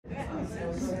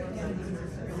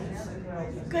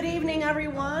Good evening,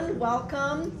 everyone.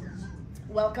 Welcome.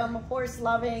 Welcome,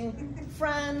 horse-loving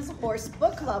friends, horse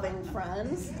book-loving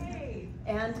friends,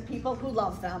 and people who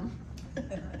love them.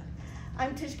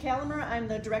 I'm Tish Calamer. I'm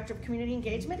the Director of Community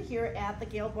Engagement here at the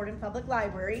Gail Borden Public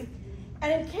Library.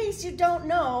 And in case you don't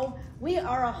know, we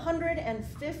are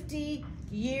 150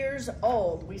 years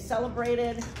old. We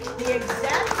celebrated the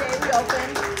exact day we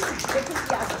opened, which was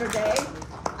yesterday.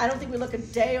 I don't think we look a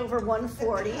day over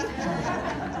 140.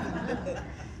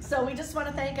 So we just want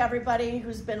to thank everybody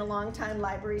who's been a longtime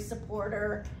library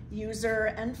supporter,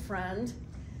 user, and friend.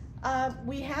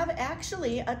 We have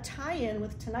actually a tie-in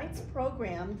with tonight's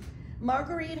program.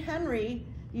 Marguerite Henry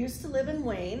used to live in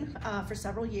Wayne for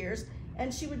several years,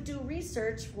 and she would do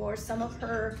research for some of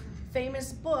her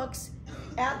famous books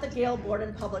at the Gail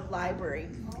Borden Public Library.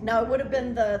 Now, it would have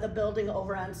been the building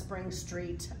over on Spring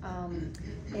Street,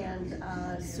 and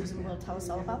Susan will tell us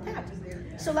all about that.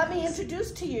 So let me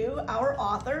introduce to you our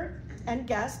author and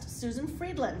guest, Susan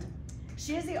Friedland.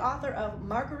 She is the author of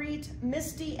Marguerite,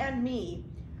 Misty and Me,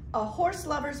 a horse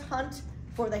lover's hunt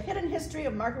for the hidden history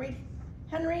of Marguerite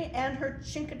Henry and her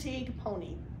Chincoteague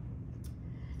Pony.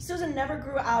 Susan never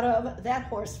grew out of that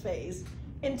horse phase.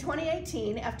 In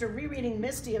 2018, after rereading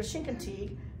Misty of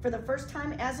Chincoteague for the first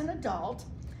time as an adult,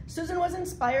 Susan was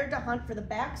inspired to hunt for the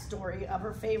backstory of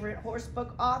her favorite horse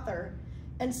book author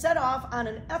and set off on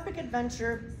an epic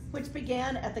adventure which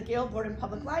began at the Gail Borden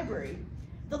Public Library,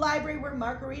 the library where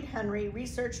Marguerite Henry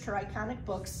researched her iconic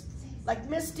books like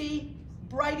Misty,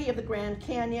 Brighty of the Grand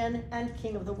Canyon, and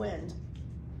King of the Wind,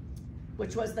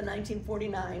 which was the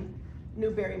 1949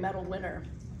 Newbery Medal winner.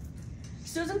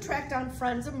 Susan tracked down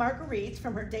friends of Marguerite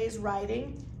from her days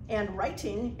riding and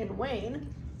writing in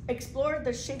Wayne, explored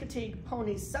the Chincoteague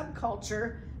Pony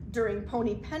subculture during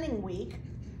Pony Penning Week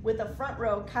with a front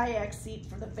row kayak seat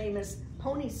for the famous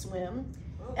pony swim,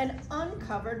 and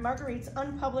uncovered Marguerite's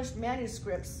unpublished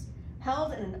manuscripts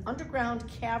held in an underground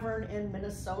cavern in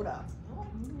Minnesota.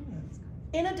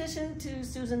 In addition to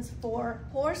Susan's 4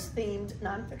 horse-themed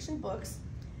nonfiction books,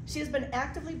 she has been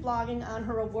actively blogging on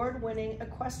her award-winning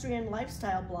equestrian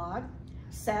lifestyle blog,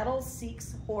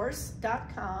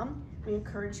 saddleseekshorse.com. We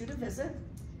encourage you to visit.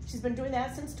 She's been doing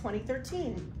that since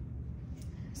 2013.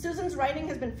 Susan's writing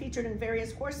has been featured in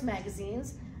various horse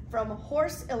magazines, from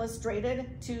Horse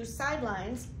Illustrated to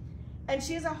Sidelines, and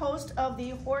she is a host of the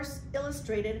Horse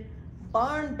Illustrated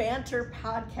Barn Banter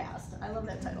podcast. I love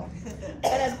that title. And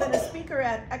has been a speaker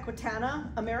at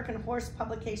Equitana, American Horse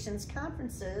Publications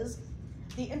conferences,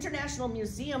 the International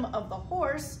Museum of the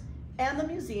Horse, and the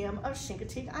Museum of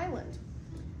Chincoteague Island.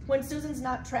 When Susan's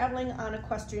not traveling on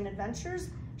equestrian adventures,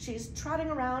 she's trotting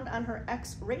around on her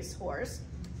ex-racehorse,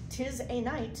 Tis a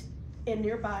Night, in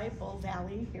nearby Bull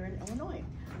Valley here in Illinois.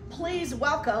 Please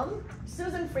welcome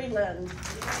Susan Friedland.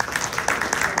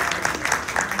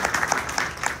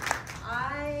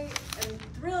 I am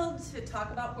thrilled to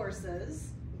talk about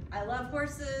horses. I love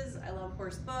horses, I love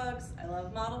horse books, I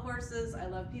love model horses, I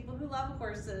love people who love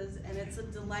horses, and it's a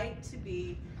delight to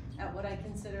be at what I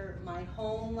consider my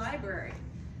home library.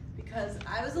 Because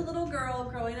I was a little girl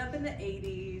growing up in the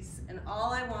 80s, and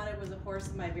all I wanted was a horse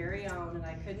of my very own, and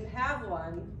I couldn't have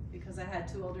one because I had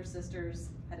 2 older sisters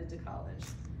headed to college.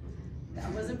 That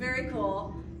wasn't very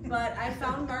cool, but I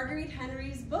found Marguerite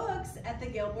Henry's books at the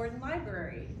Gail Borden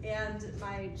Library, and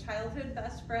my childhood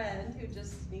best friend, who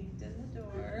just sneaked in the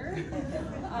door,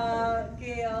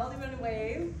 Gail, do you want to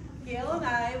wave? Gail and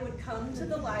I would come to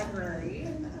the library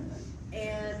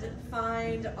and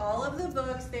find all of the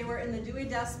books. They were in the Dewey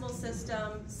Decimal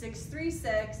System,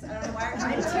 636. I don't know why,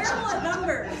 I'm terrible at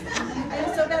numbers.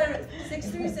 I'm so bad at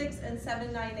 636 and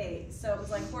 798. So it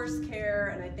was like horse care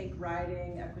and I think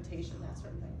riding, equitation, that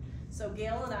sort of thing. So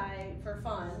Gail and I, for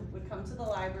fun, would come to the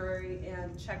library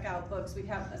and check out books. We'd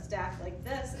have a stack like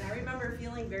this, and I remember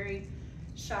feeling very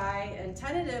shy and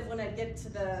tentative when I'd get to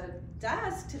the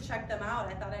desk to check them out.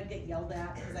 I thought I'd get yelled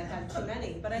at because I had too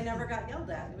many, but I never got yelled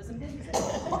at. It was amazing.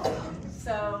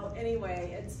 So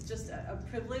anyway, it's just a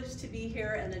privilege to be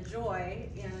here and a joy,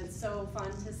 and it's so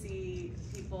fun to see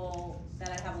people that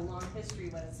I have a long history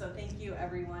with. So thank you,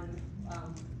 everyone,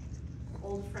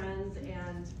 old friends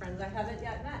and friends I haven't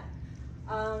yet met.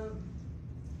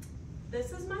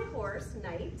 This is my horse,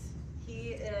 Knight.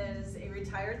 He is a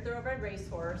retired thoroughbred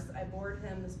racehorse. I board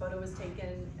him. This photo was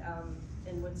taken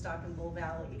in Woodstock and Bull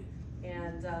Valley.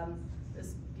 And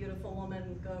this beautiful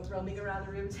woman roaming around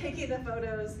the room taking the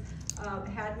photos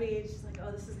had me, she's like,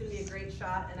 oh, this is gonna be a great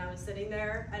shot. And I was sitting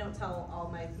there. I don't tell all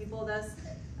my people this.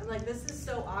 I'm like, this is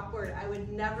so awkward. I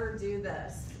would never do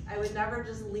this. I would never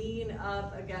just lean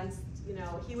up against you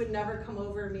know, he would never come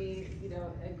over me, you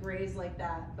know, and graze like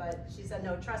that. But she said,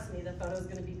 no, trust me, the photo is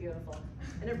going to be beautiful.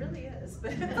 And it really is,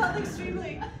 but it felt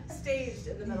extremely staged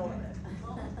in the middle of it.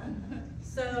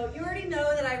 So you already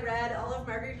know that I read all of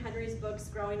Marguerite Henry's books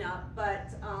growing up, but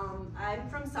I'm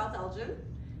from South Elgin.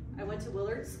 I went to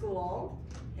Willard School,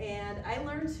 and I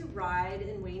learned to ride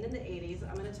in Wayne in the 80s.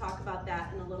 I'm going to talk about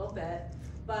that in a little bit.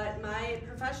 But my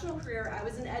professional career, I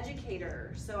was an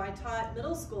educator. So I taught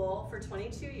middle school for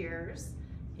 22 years,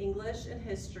 English and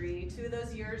history. 2 of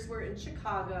those years were in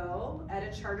Chicago at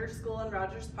a charter school in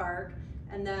Rogers Park.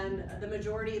 And then the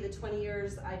majority of the 20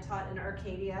 years I taught in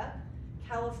Arcadia,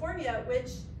 California,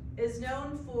 which is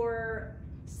known for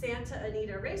Santa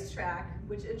Anita Racetrack,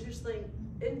 which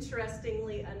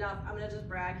interestingly enough, I'm gonna just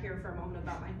brag here for a moment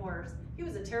about my horse. He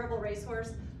was a terrible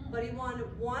racehorse, but he won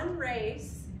 1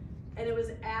 race, and it was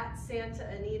at Santa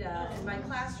Anita, and my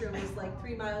classroom was like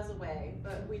 3 miles away,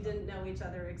 but we didn't know each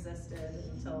other existed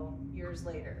until years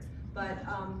later. But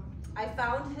I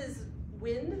found his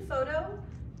win photo,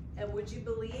 and would you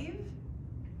believe,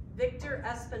 Victor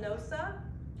Espinosa,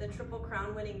 the Triple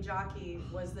Crown winning jockey,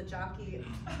 was the jockey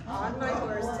on my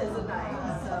horse Tis a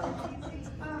Night,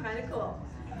 so kind of cool.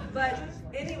 But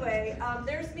anyway,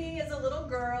 there's me as a little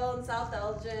girl in South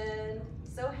Elgin,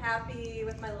 so happy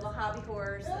with my little hobby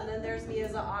horse, and then there's me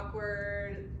as an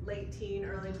awkward late teen,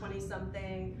 early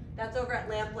 20-something. That's over at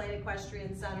Lamplight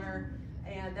Equestrian Center,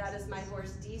 and that is my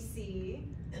horse DC,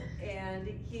 and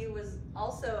he was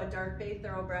also a dark bay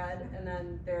thoroughbred. And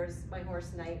then there's my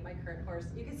horse Knight, my current horse.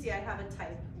 You can see I have a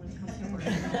type when it comes to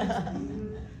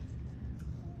horses.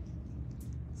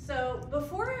 So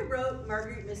before I wrote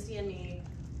Marguerite, Misty and Me,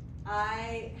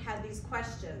 I had these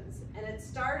questions, and it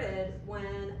started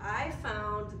when I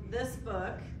found this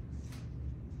book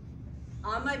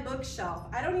on my bookshelf.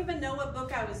 I don't even know what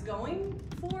book I was going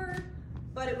for,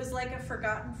 but it was like a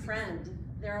forgotten friend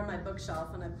there on my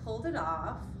bookshelf, and I pulled it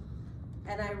off,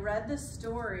 and I read the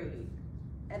story,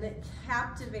 and it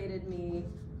captivated me,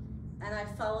 and I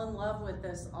fell in love with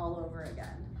this all over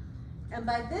again. And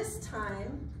by this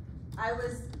time, I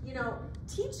was, you know,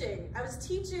 teaching. I was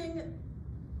teaching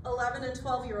 11 and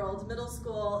 12-year-olds, middle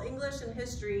school, English and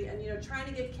history, and, you know, trying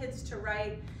to get kids to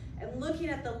write, and looking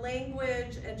at the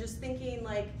language and just thinking,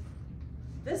 like,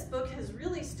 this book has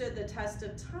really stood the test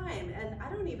of time. And I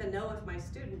don't even know if my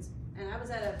students, and I was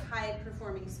at a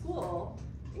high-performing school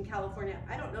in California,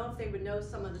 I don't know if they would know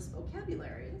some of this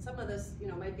vocabulary, and some of this, you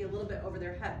know, might be a little bit over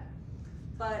their head.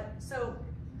 But so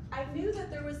I knew that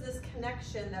there was this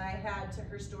connection that I had to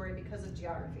her story because of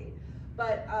geography.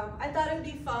 But I thought it would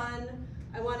be fun.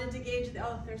 I wanted to gauge,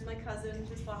 oh, there's my cousin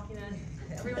just walking in.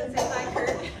 Everyone say hi,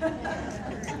 Kurt.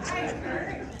 Hi,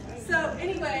 Kurt. So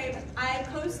anyway, I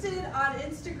posted on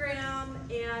Instagram,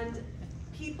 and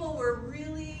people were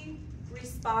really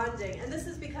responding. And this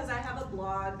is because I have a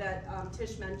blog that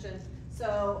Tish mentioned.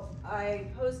 So I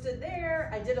posted there.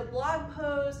 I did a blog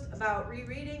post about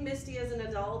rereading Misty as an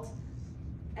adult.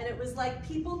 And it was like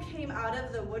people came out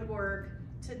of the woodwork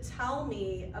to tell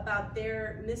me about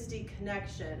their Misty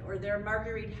connection or their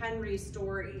Marguerite Henry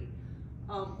story.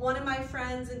 One of my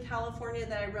friends in California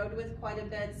that I rode with quite a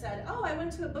bit said, oh, I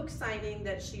went to a book signing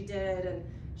that she did, and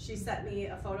she sent me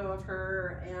a photo of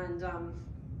her, and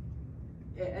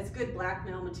it's good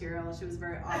blackmail material. She was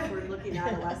very awkward looking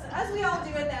adolescent, as we all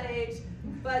do at that age.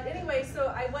 But anyway,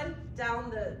 so I went down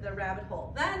the rabbit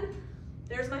hole. Then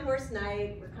there's my horse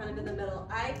Knight. We're kind of in the middle.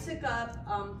 I took up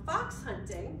fox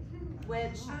hunting,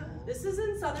 which this is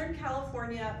in Southern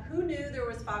California. Who knew there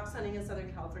was fox hunting in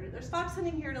Southern California? There's fox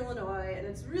hunting here in Illinois, and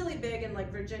it's really big in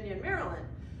like Virginia and Maryland.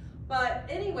 But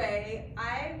anyway,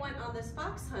 I went on this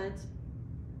fox hunt,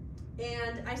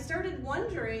 and I started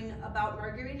wondering about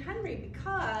Marguerite Henry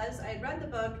because I had read the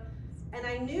book, and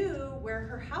I knew where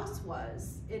her house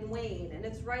was in Wayne, and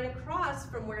it's right across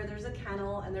from where there's a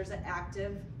kennel and there's an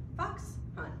active fox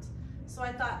hunt. So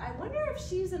I thought, I wonder if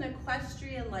she's an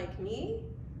equestrian like me,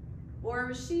 or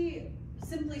was she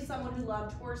simply someone who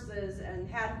loved horses and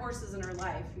had horses in her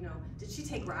life? You know, did she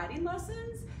take riding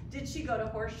lessons? Did she go to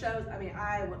horse shows? I mean,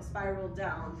 I spiraled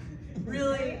down,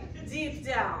 really deep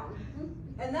down.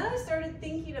 And then I started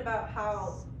thinking about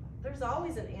how there's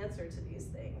always an answer to these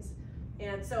things.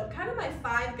 And so kind of my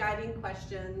 5 guiding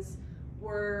questions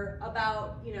were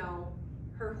about, you know,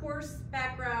 her horse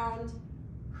background.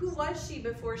 Who was she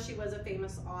before she was a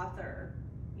famous author?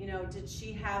 You know, did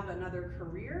she have another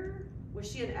career?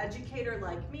 Was she an educator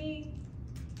like me?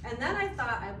 And then I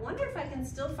thought, I wonder if I can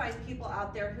still find people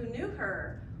out there who knew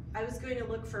her. I was going to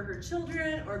look for her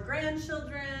children or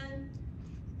grandchildren.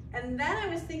 And then I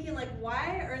was thinking, like,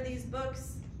 why are these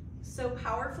books so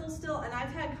powerful still, and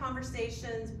I've had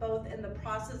conversations both in the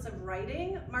process of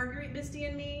writing Marguerite, Misty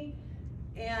and Me,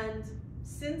 and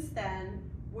since then,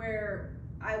 where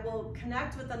I will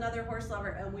connect with another horse lover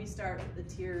and the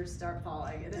tears start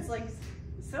falling. And it's like,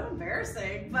 so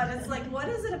embarrassing, but it's like, what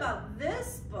is it about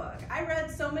this book? I read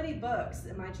so many books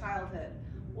in my childhood.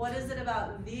 What is it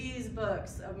about these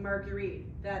books of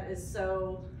Marguerite that is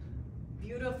so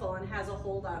beautiful and has a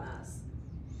hold on us?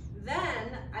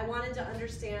 Then I wanted to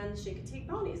understand Chincoteague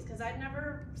ponies because I'd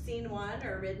never seen one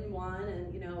or ridden one,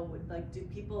 and like, do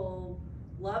people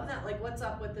love that? Like, what's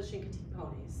up with the Chincoteague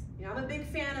ponies? I'm a big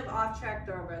fan of off-track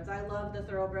thoroughbreds. I love the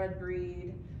thoroughbred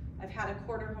breed. I've had a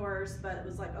quarter horse, but it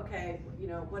was like, okay,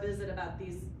 what is it about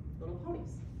these little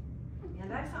ponies?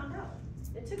 And I found out.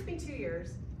 It took me 2 years.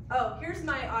 Oh, here's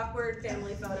my awkward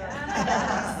family photo.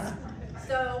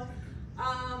 So,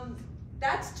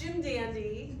 that's Jim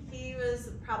Dandy. He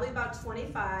was probably about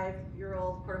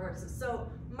 25-year-old quarter horses. So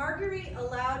Marguerite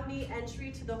allowed me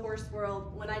entry to the horse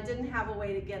world when I didn't have a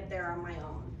way to get there on my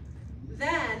own.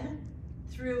 Then,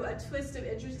 through a twist of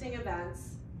interesting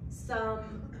events,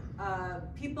 some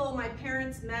people my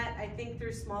parents met, I think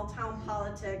through small town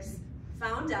politics,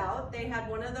 found out they had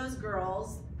one of those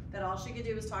girls that all she could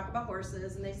do was talk about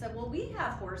horses, and they said, well, we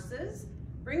have horses.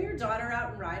 Bring your daughter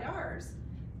out and ride ours.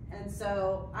 And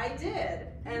so I did,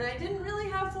 and I didn't really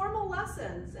have formal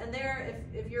lessons. And there,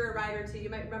 if you're a rider too, you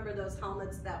might remember those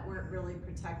helmets that weren't really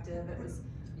protective. It was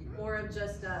more of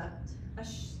just a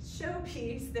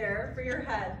showpiece there for your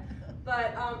head.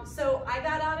 But so I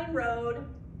got out and rode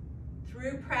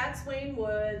through Pratt's Wayne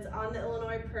Woods on the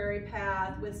Illinois Prairie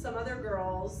Path with some other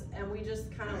girls, and we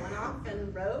just kind of went off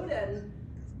and rode, and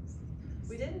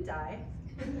we didn't die.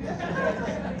 We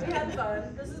had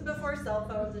fun. This is before cell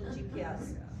phones and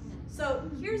GPS. So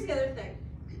here's the other thing.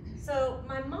 So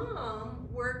my mom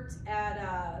worked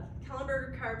at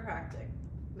Kellenberger Chiropractic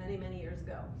many, many years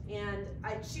ago. And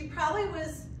she probably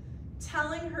was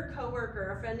telling her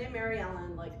coworker, a friend named Mary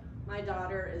Ellen, like, my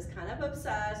daughter is kind of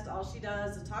obsessed. All she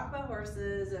does is talk about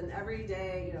horses, and every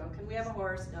day, can we have a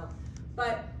horse? No.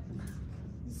 But,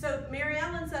 so Mary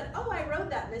Ellen said, oh, I rode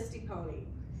that Misty pony.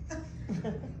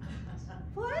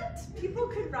 What? People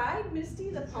could ride Misty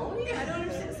the pony? I don't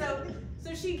understand.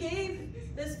 So she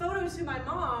gave this photo to my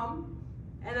mom,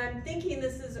 and I'm thinking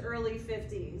this is early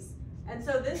 50s. And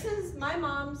so this is my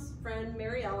mom's friend,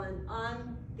 Mary Ellen,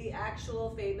 on the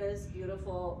actual famous,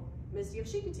 beautiful Misty of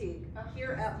Chincoteague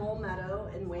here at Mole Meadow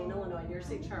in Wayne, Illinois, near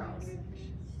St. Charles.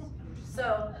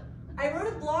 So I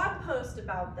wrote a blog post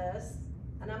about this,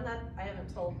 and I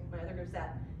haven't told my other groups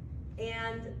that.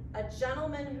 And a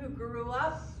gentleman who grew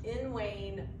up in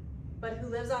Wayne, but who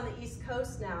lives on the East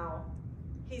Coast now,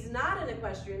 he's not an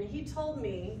equestrian. He told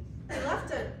me,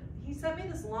 he sent me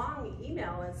this long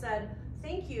email and said,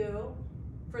 thank you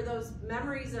for those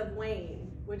memories of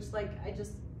Wayne, which I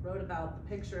just wrote about the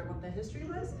picture and what the history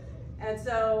was. And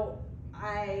so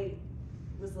I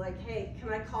was like, hey, can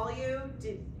I call you?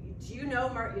 Do you know,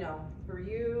 were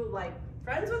you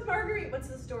friends with Marguerite? What's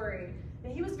the story?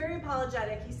 And he was very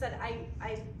apologetic. He said,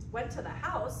 I went to the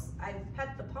house, I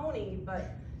pet the pony,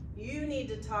 but you need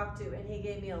to talk to, and he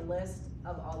gave me a list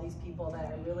of all these people that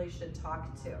I really should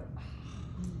talk to.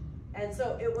 And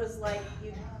so it was like,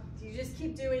 you just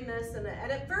keep doing this. And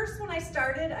at first when I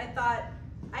started, I thought,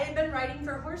 I had been writing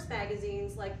for horse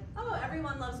magazines, like, oh,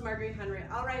 everyone loves Marguerite Henry.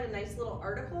 I'll write a nice little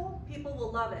article, people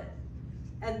will love it.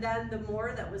 And then the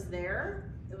more that was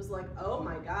there, it was like, oh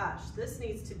my gosh, this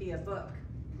needs to be a book.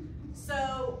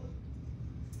 So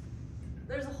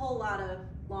there's a whole lot of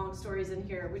long stories in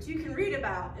here, which you can read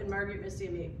about in Marguerite, Misty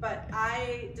and Me. But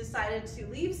I decided to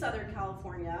leave Southern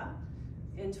California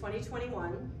in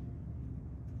 2021.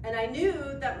 And I knew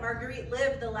that Marguerite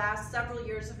lived the last several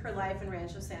years of her life in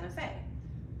Rancho Santa Fe.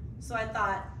 So I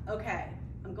thought, okay,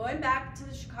 I'm going back to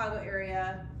the Chicago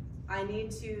area. I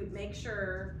need to make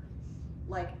sure,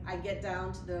 I get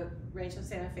down to the Rancho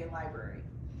Santa Fe Library.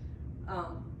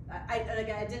 I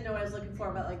didn't know what I was looking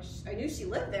for, but I knew she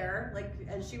lived there,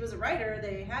 and she was a writer.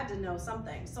 They had to know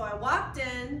something. So I walked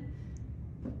in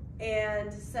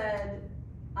and said,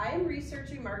 I am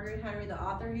researching Marguerite Henry, the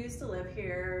author who used to live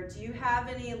here. Do you have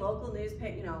any local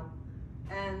newspaper,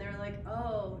 And they're like,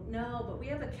 oh, no, but we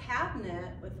have a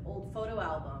cabinet with old photo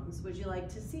albums. Would you like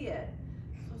to see it?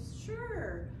 So,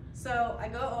 sure. So I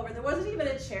go over, there wasn't even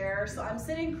a chair, so I'm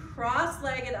sitting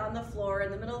cross-legged on the floor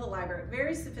in the middle of the library,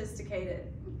 very sophisticated.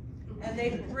 And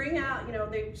they bring out,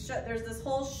 there's this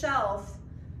whole shelf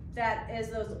that is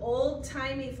those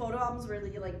old-timey photo albums where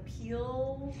you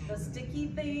peel the sticky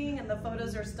thing and the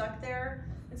photos are stuck there.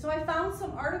 And so I found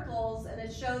some articles, and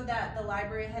it showed that the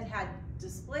library had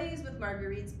displays with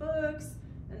Marguerite's books,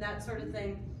 and and that sort of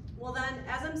thing. Well then,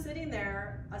 as I'm sitting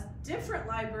there, a different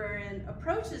librarian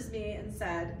approaches me and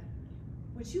said,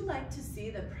 would you like to see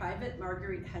the private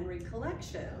Marguerite Henry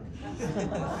collection?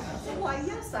 So, why,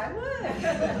 yes, I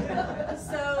would.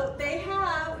 So they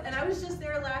have, and I was just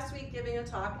there last week giving a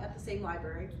talk at the same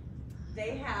library.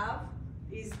 They have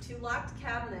these 2 locked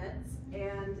cabinets,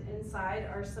 and inside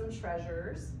are some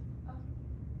treasures.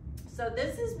 So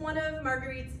this is one of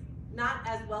Marguerite's not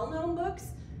as well-known books.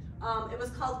 It was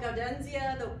called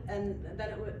Gaudenzia, and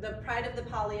then The Pride of the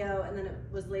Palio, and then it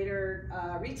was later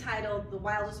retitled The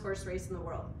Wildest Horse Race in the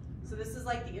World. So this is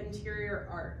like the interior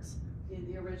art,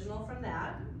 the original from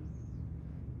that.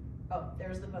 Oh,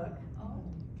 there's the book. Oh.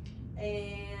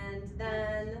 And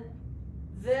then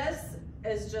this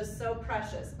is just so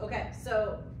precious. Okay,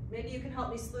 so maybe you can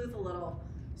help me sleuth a little.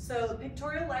 So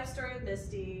Pictorial Life Story of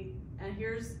Misty, and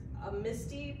here's a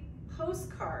Misty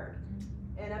postcard.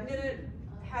 And I'm gonna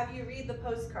have you read the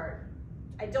postcard.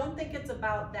 I don't think it's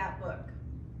about that book.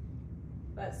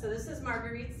 But so this is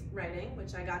Marguerite's writing,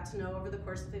 which I got to know over the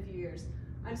course of a few years.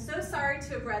 I'm so sorry to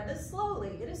have read this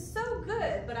slowly. It is so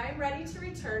good, but I'm ready to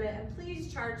return it, and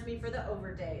please charge me for the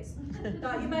overdays.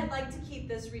 Thought you might like to keep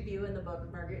this review in the book,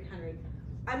 Marguerite Henry.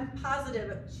 I'm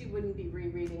positive she wouldn't be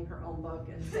rereading her own book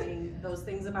and saying those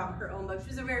things about her own book.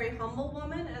 She's a very humble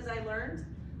woman, as I learned,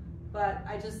 but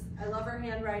I love her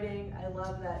handwriting. I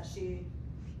love that she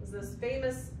was this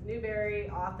famous Newbery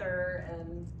author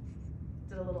and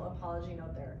did a little apology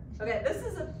note there. Okay, this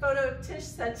is a photo Tish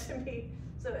sent to me.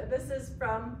 So this is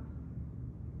from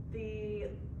the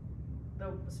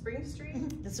Spring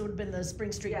Street? This would have been the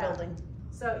Spring Street Yeah. building.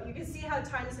 So you can see how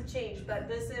times have changed, but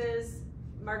this is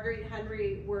Marguerite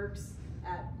Henry works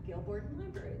at Gail Borden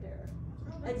Library there.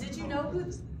 And did you know who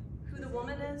the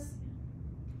woman is?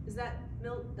 Is that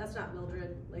that's not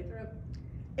Mildred Lathrop?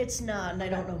 It's not, and I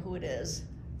don't know who it is.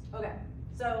 Okay,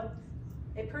 so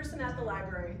a person at the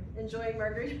library enjoying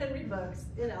Marguerite Henry books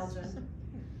in Elgin.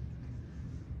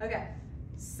 Okay,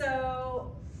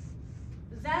 so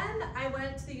then I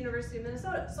went to the University of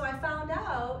Minnesota. So I found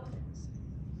out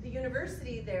the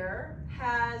university there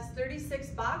has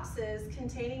 36 boxes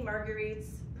containing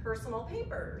Marguerite's personal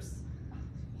papers,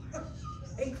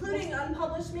 including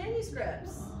unpublished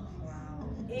manuscripts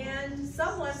and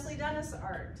some Leslie Dennis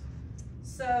art.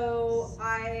 So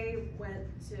I went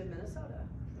to Minnesota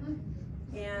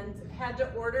and had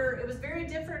to order. It was very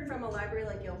different from a library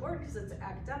like Gail Borden because it's an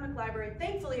academic library.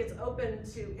 Thankfully, it's open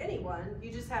to anyone.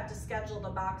 You just have to schedule the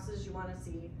boxes you want to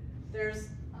see. There's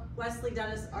Leslie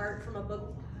Dennis art from a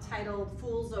book titled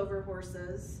Fools Over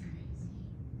Horses.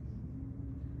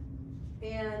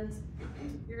 And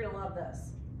you're gonna love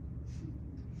this.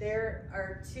 There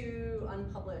are 2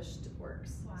 unpublished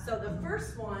works. Wow. So the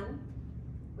first one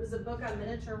was a book on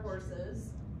miniature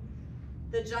horses.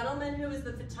 The gentleman who was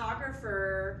the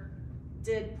photographer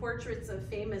did portraits of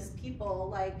famous people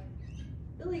like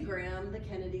Billy Graham, the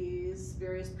Kennedys,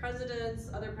 various presidents,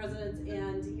 other presidents,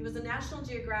 and he was a National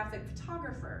Geographic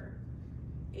photographer.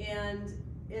 And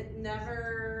it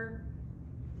never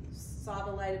saw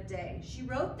the light of day. She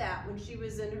wrote that when she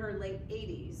was in her late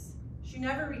 80s. She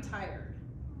never retired,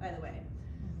 by the way.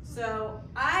 So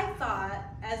I thought,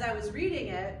 as I was reading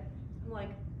it, I'm like,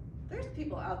 there's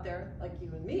people out there like you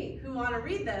and me who want to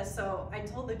read this. So I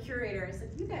told the curator, I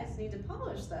said, you guys need to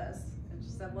publish this. And she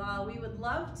said, well, we would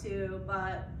love to,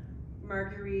 but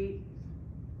Marguerite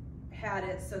had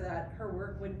it so that her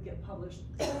work wouldn't get published.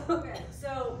 Okay,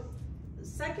 so the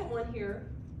second one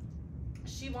here,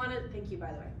 she wanted, thank you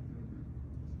by the way,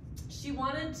 she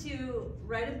wanted to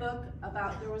write a book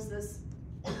about, there was this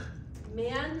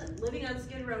man living on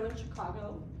Skid Row in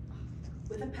Chicago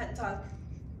with a pet dog.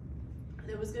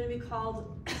 It was going to be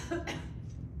called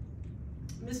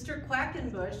Mr.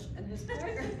 Quackenbush and his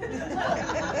tiger.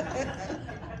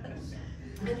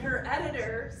 And her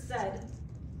editor said,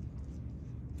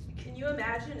 can you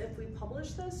imagine if we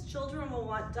publish this? Children will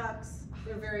want ducks.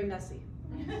 They're very messy.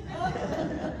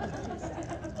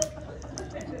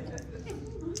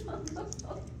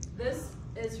 This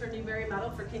is her Newbery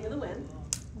Medal for King of the Wind.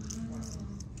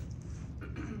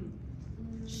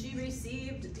 She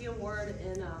received the award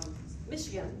in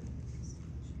Michigan.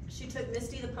 She took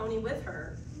Misty the Pony with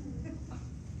her.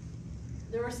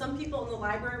 There were some people in the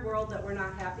library world that were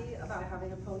not happy about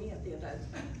having a pony at the event.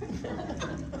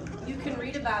 You can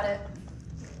read about it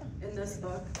in this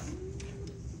book.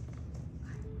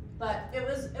 But it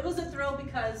was a thrill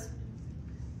because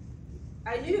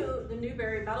I knew the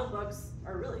Newbery Medal books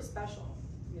are really special.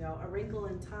 You know, A Wrinkle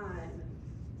in Time.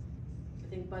 I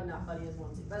think Bud Not Buddy is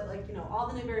one too. But like, you know, all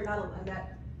the Newbery Medal, and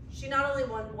that she not only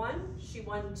won one, she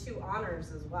won 2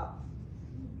 honors as well.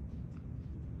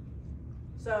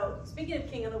 So speaking of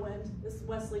King of the Wind, this is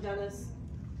Wesley Dennis.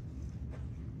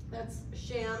 That's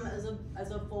sham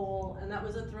as a foal, and that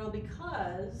was a thrill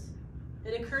because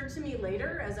it occurred to me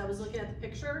later as I was looking at the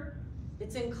picture,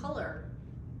 it's in color.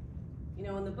 You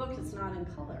know, in the book it's not in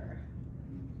color.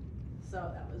 So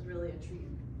that was really a treat.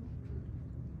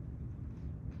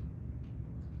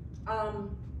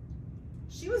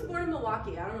 She was born in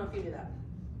Milwaukee. I don't know if you knew that.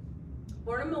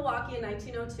 Born in Milwaukee in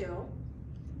 1902,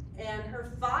 and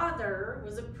her father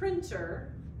was a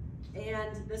printer,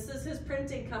 and this is his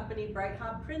printing company,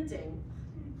 Brighty Printing.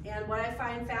 And what I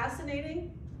find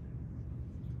fascinating,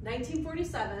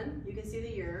 1947, you can see the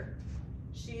year,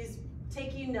 she's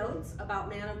taking notes about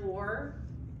Man of War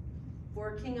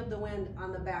for King of the Wind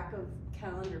on the back of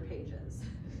calendar pages.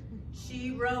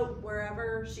 She wrote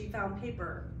wherever she found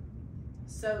paper.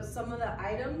 So some of the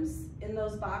items in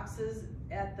those boxes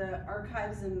at the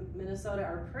archives in Minnesota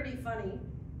are pretty funny.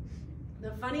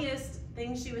 The funniest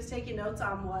thing she was taking notes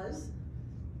on was,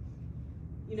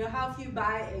 you know how if you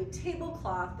buy a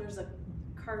tablecloth, there's a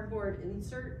cardboard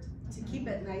insert to keep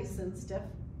it nice and stiff?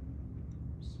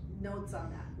 Notes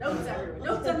on that. Notes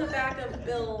everywhere. Notes on the back of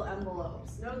bill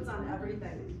envelopes. Notes on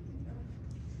everything.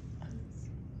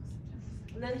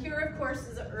 And then here, of course,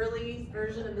 is an early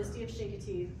version of Misty of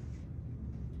Chincoteague.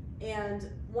 And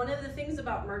one of the things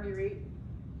about Marguerite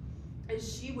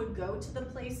is she would go to the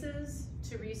places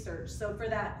to research. So for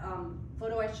that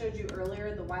photo I showed you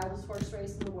earlier, the wildest horse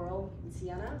race in the world in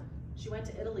Siena, she went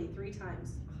to Italy 3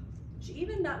 times. She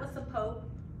even met with the Pope.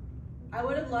 I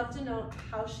would have loved to know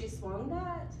how she swung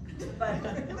that,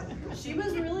 but she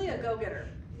was really a go-getter.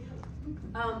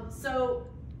 So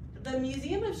the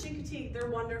Museum of Chincoteague, they're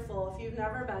wonderful. If you've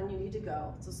never been, you need to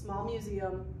go. It's a small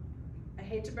museum. I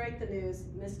hate to break the news,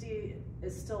 Misty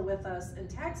is still with us in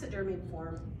taxidermied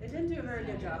form. They didn't do a very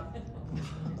good job.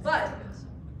 But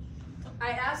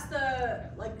I asked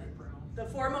the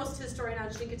foremost historian on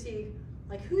Chincoteague,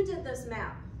 like, who did this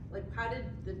map? Like, how did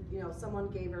someone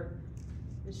gave her?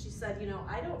 And she said,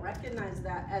 I don't recognize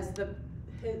that as the,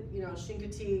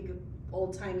 Chincoteague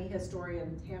old-timey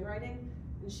historian handwriting.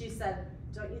 And she said,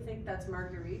 don't you think that's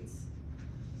Marguerite's?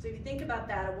 So if you think about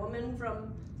that, a woman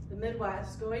from the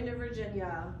Midwest going to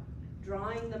Virginia,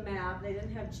 drawing the map, they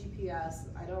didn't have GPS.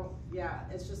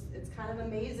 It's kind of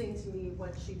amazing to me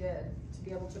what she did to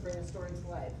be able to bring a story to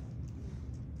life.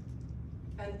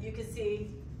 And you can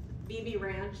see BB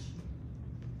Ranch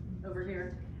over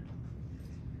here.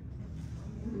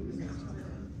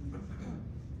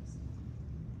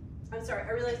 I'm sorry,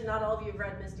 I realize not all of you have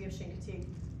read Misty of Chincoteague.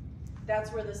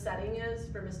 That's where the setting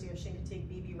is for Misty of Chincoteague,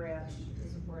 BB Ranch.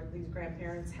 This is where these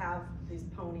grandparents have these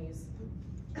ponies.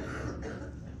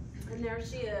 And there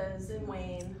she is in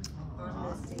Wayne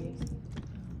on Misty.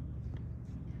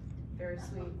 Very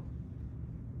sweet.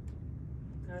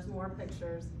 There's more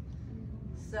pictures.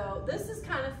 So this is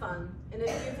kind of fun. And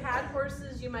if you've had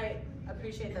horses, you might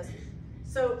appreciate this.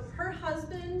 So her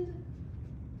husband,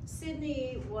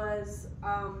 Sidney, was,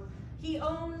 he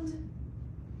owned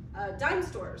dime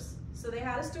stores. So they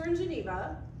had a store in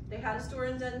Geneva, they had a store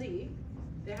in Dundee,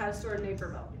 they had a store in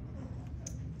Naperville.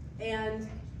 And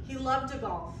he loved to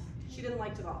golf. She didn't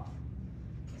like to golf.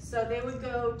 So they would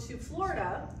go to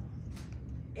Florida,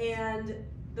 and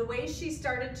the way she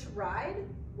started to ride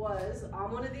was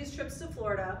on one of these trips to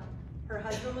Florida, her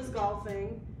husband was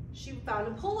golfing, she found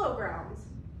a polo grounds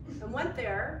and went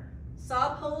there,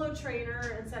 saw a polo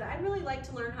trainer and said, I'd really like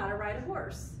to learn how to ride a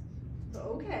horse.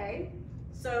 Okay.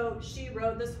 So she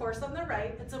rode this horse on the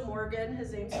right. It's a Morgan,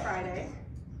 his name's Friday.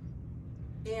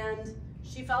 And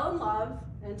she fell in love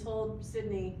and told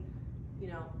Sidney,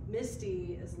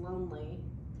 Misty is lonely.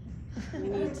 We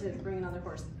need to bring another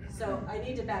horse. So I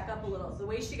need to back up a little. The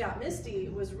way she got Misty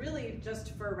was really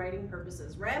just for writing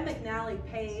purposes. Ram McNally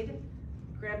paid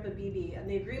Grandpa BB, and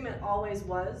the agreement always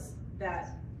was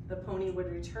that the pony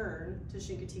would return to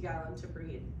Chincoteague Island to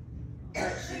breed.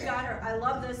 But she got her, I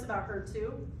love this about her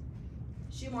too.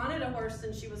 She wanted a horse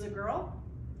since she was a girl.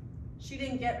 She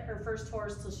didn't get her first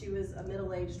horse till she was a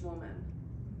middle-aged woman.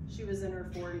 She was in her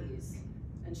 40s,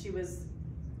 and she was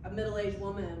a middle-aged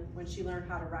woman when she learned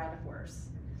how to ride a horse.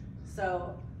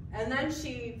 So, and then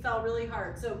she fell really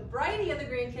hard. So Brighty of the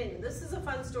Grand Canyon, this is a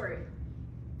fun story.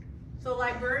 So a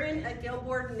librarian at Gail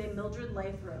Borden named Mildred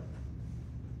Lathrop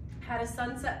had a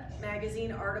Sunset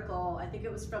magazine article, I think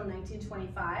it was from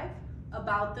 1925,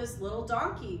 about this little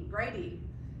donkey, Brighty.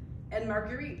 And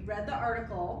Marguerite read the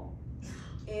article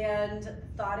and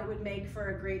thought it would make for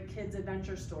a great kids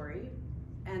adventure story.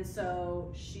 And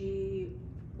so she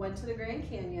went to the Grand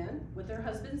Canyon with her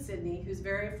husband Sidney, who's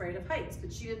very afraid of heights,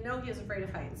 but she didn't know he was afraid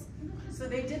of heights. So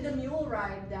they did the mule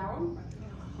ride down,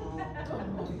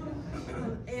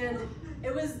 And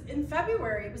it was in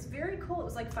February. It was very cool. It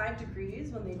was like 5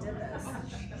 degrees when they did this.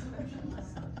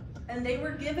 And they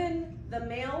were given the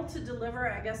mail to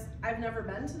deliver. I guess I've never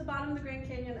been to the bottom of the Grand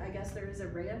Canyon. I guess there is a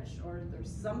ranch or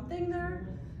there's something there.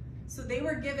 So they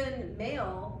were given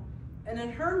mail, and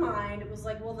in her mind, it was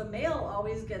like, well, the mail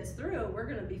always gets through. We're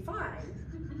gonna be fine.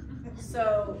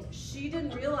 So she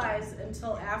didn't realize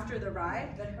until after the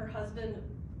ride that her husband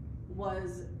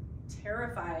was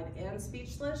terrified and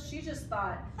speechless. She just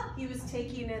thought he was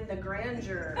taking in the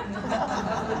grandeur of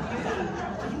the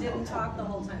beauty. He didn't talk the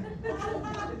whole time.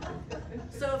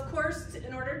 So of course,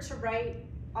 in order to write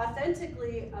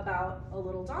authentically about a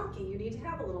little donkey, you need to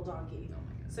have a little donkey.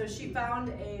 So she found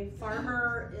a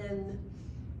farmer in,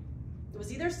 it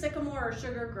was either Sycamore or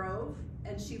Sugar Grove,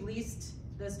 and she leased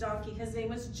this donkey. His name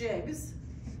was Jigs,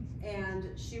 and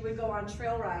she would go on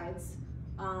trail rides.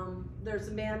 There's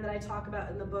a man that I talk about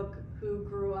in the book who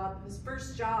grew up, his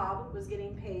first job was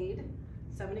getting paid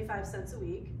 75 cents a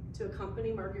week to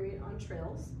accompany Marguerite on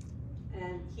trails.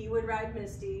 And he would ride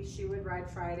Misty, she would ride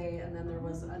Friday, and then there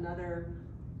was another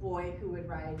boy who would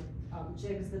ride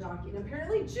Jigs the donkey. And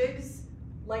apparently Jigs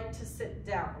liked to sit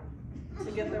down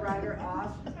to get the rider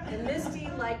off, and Misty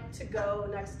liked to go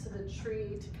next to the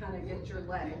tree to kind of get your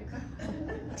leg.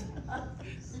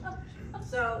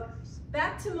 So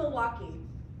back to Milwaukee.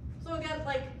 So again,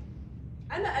 like,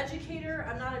 I'm an educator,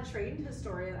 I'm not a trained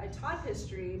historian. I taught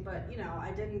history, but you know,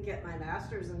 I didn't get my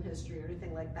master's in history or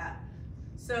anything like that.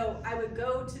 So I would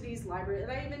go to these libraries,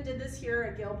 and I even did this here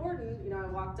at Gail Borden. You know, I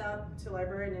walked up to a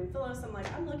librarian named Phyllis. I'm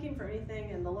like, I'm looking for anything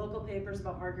in the local papers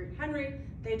about Marguerite Henry.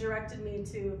 They directed me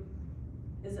to,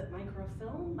 is it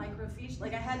microfilm, microfiche?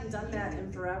 Like, I hadn't done that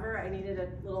in forever. I needed a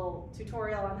little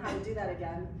tutorial on how to do that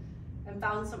again, and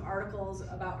found some articles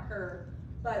about her.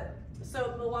 But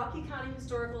so Milwaukee County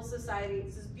Historical Society,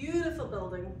 it's this beautiful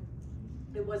building.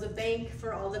 It was a bank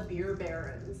for all the beer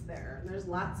barons there, and there's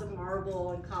lots of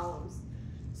marble and columns.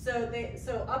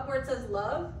 So up where it says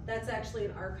love, that's actually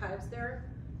an archives there.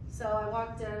 So I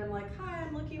walked in, I'm like, hi,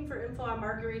 I'm looking for info on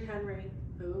Marguerite Henry.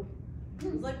 Who? I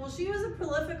was like, well, she was a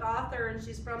prolific author, and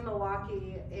she's from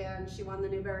Milwaukee, and she won the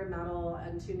Newbery Medal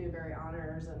and 2 Newbery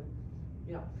honors, and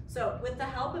you know. So with the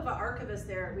help of an archivist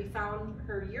there, we found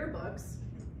her yearbooks.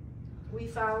 We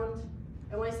found,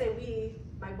 and when I say we,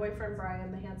 my boyfriend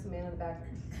Brian, the handsome man in the back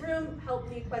room, helped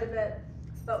me quite a bit.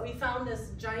 But we found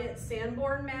this giant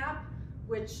Sanborn map,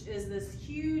 which is this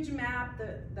huge map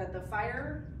that the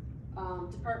fire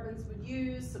departments would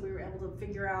use. So we were able to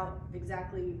figure out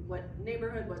exactly what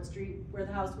neighborhood, what street, where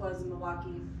the house was in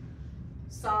Milwaukee.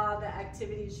 Saw the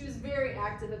activities. She was very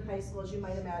active in high school, as you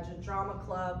might imagine. Drama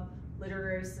club,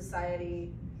 literary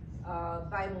society,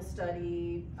 Bible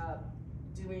study,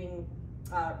 doing,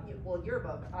 well,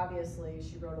 yearbook, obviously.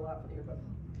 She wrote a lot for the yearbook.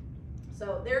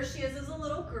 So there she is as a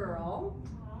little girl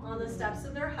on the steps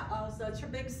of their house. That's her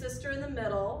big sister in the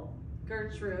middle,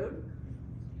 Gertrude.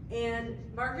 And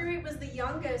Marguerite was the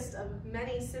youngest of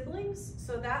many siblings,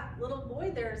 so that little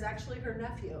boy there is actually her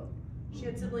nephew. She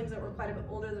had siblings that were quite a bit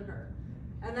older than her.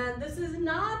 And then this is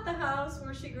not the house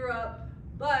where she grew up,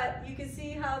 but you can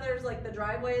see how there's like the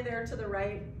driveway there to the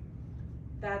right.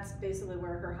 That's basically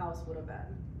where her house would have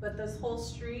been. But this whole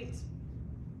street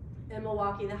in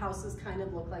Milwaukee, the houses kind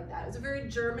of look like that. It's a very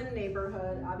German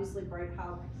neighborhood, obviously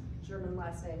Brighty, German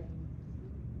last name.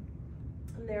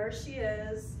 And there she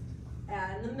is,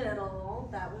 and in the middle,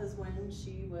 that was when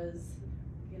she was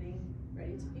getting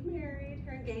ready to be married,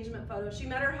 her engagement photo. She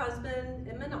met her husband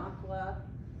in Minocqua.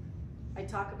 I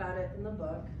talk about it in the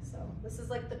book, so this is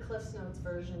like the Cliff's Notes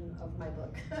version of my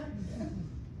book.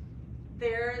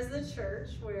 There is the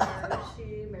church where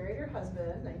she married her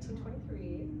husband,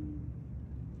 1923.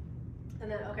 And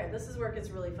then, okay, this is where it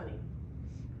gets really funny.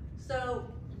 So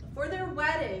for their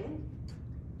wedding,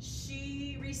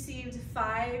 she received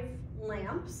 5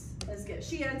 lamps as gifts.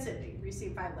 She and Sydney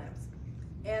received 5 lamps.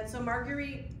 And so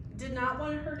Marguerite did not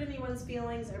want to hurt anyone's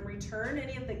feelings and return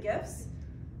any of the gifts.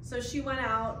 So she went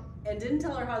out and didn't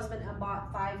tell her husband and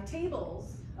bought 5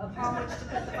 tables of how much to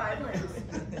put the 5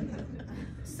 lamps.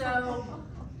 So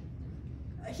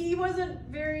he wasn't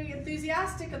very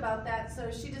enthusiastic about that, so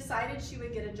she decided she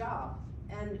would get a job.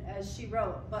 And as she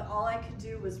wrote, but all I could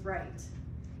do was write.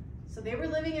 So they were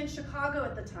living in Chicago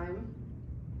at the time.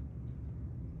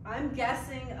 I'm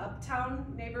guessing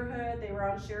uptown neighborhood. They were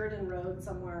on Sheridan Road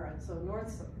somewhere, so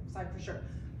north side for sure.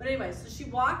 But anyway, so she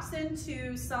walks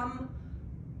into some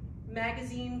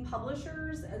magazine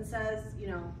publishers and says, you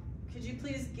know, could you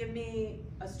please give me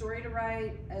a story to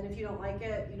write, and if you don't like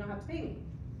it, you don't have to pay me.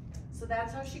 So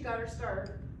that's how she got her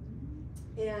start.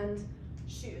 And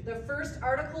The first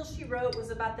article she wrote was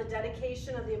about the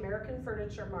dedication of the American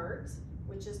Furniture Mart,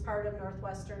 which is part of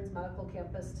Northwestern's medical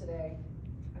campus today.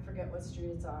 I forget what street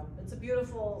it's on. It's a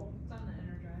beautiful, it's on the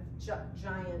inner drive.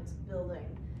 Giant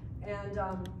building. And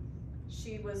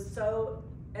she was so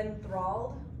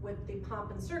enthralled with the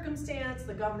pomp and circumstance.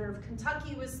 The governor of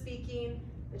Kentucky was speaking,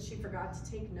 that she forgot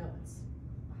to take notes.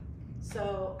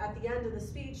 So at the end of the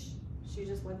speech, she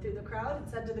just went through the crowd and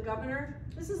said to the governor,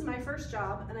 "This is my first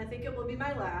job, and I think it will be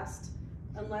my last,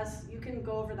 unless you can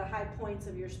go over the high points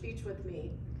of your speech with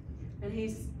me." And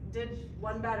he did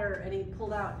one better, and he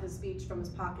pulled out his speech from his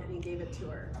pocket and he gave it to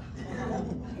her.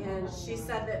 And she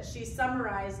said that she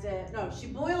summarized it, no, she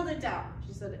boiled it down.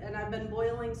 She said, and I've been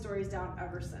boiling stories down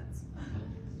ever since.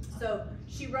 So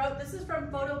she wrote, this is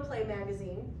from Photo Play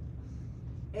magazine.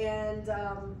 And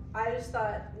I just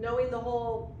thought, knowing the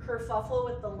whole kerfuffle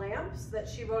with the lamps, that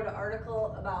she wrote an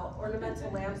article about ornamental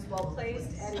lamps well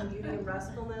placed, adding beauty and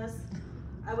restfulness.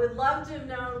 I would love to have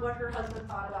known what her husband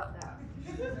thought about that.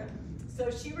 So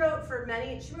she wrote for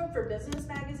business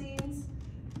magazines,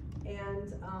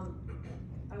 and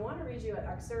I want to read you an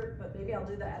excerpt, but maybe I'll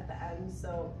do that at the end,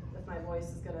 so if my voice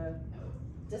is gonna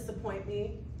disappoint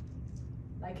me,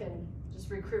 I can just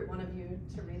recruit one of you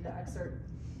to read the excerpt.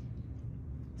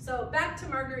 So back to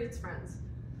Marguerite's friends.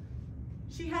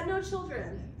 She had no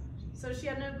children, so she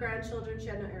had no grandchildren, she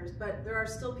had no heirs, but there are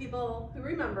still people who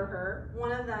remember her,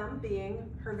 one of them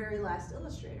being her very last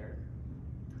illustrator.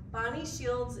 Bonnie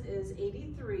Shields is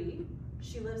 83.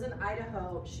 She lives in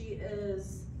Idaho. She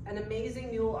is an amazing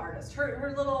mule artist.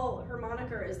 Her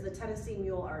moniker is the Tennessee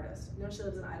Mule Artist. I know she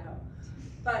lives in Idaho.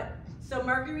 But, so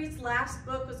Marguerite's last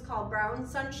book was called Brown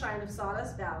Sunshine of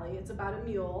Sawdust Valley. It's about a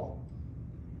mule.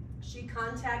 She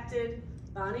contacted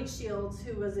Bonnie Shields,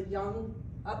 who was a young,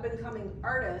 up-and-coming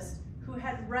artist who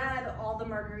had read all the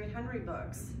Marguerite Henry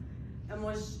books and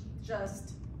was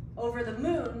just over the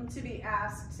moon to be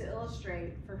asked to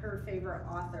illustrate for her favorite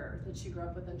author that she grew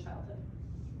up with in childhood.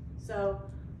 So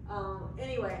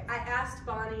anyway, I asked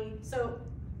Bonnie, so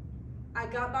I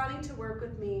got Bonnie to work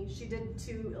with me. She did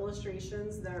 2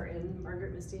 illustrations that are in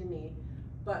Marguerite, Misty and Me,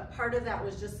 but part of that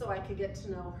was just so I could get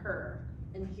to know her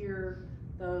and hear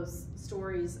those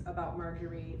stories about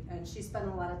Marguerite. And she spent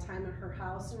a lot of time at her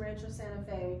house in Rancho Santa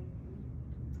Fe,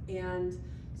 and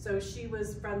so she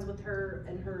was friends with her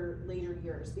in her later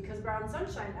years, because Brown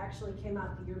Sunshine actually came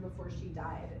out the year before she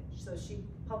died. So she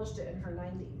published it in her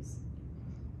 90s.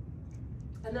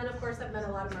 And then of course I've met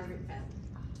a lot of Marguerite fans.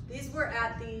 These were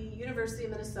at the University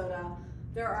of Minnesota.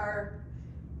 There are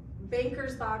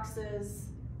banker's boxes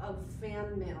of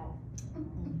fan mail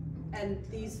and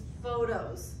these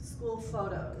photos, school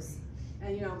photos.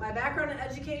 And you know, my background in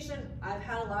education, I've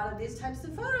had a lot of these types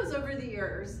of photos over the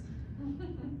years.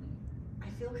 I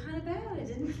feel kind of bad, I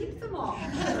didn't keep them all.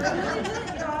 I really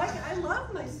didn't, you know, I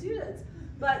love my students.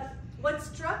 But what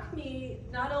struck me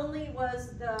not only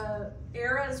was the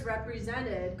eras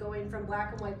represented, going from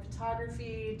black and white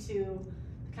photography to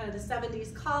kind of the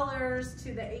 70s colors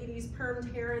to the 80s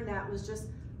permed hair, and that was just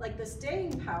like the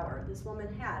staying power this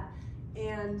woman had.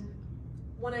 And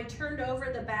when I turned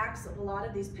over the backs of a lot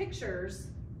of these pictures,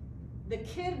 the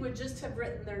kid would just have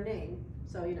written their name.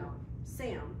 So, you know,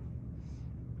 Sam.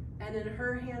 And in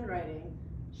her handwriting,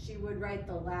 she would write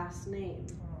the last name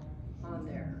on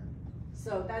there.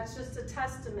 So that's just a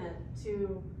testament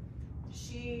to,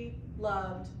 she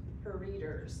loved her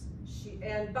readers.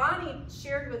 And Bonnie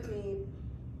shared with me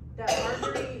that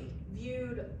Marguerite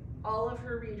viewed all of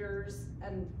her readers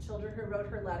and children who wrote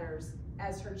her letters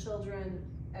as her children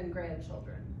and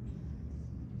grandchildren.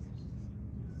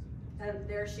 And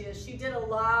there she is. She did a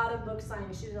lot of book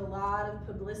signings. She did a lot of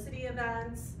publicity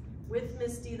events with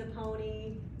Misty the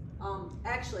Pony.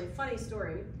 Actually, funny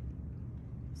story.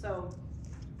 So,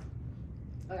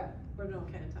 okay, we're doing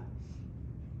kind of time.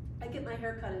 I get my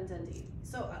hair cut in Dundee.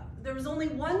 So there was only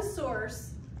one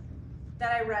source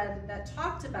that I read that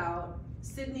talked about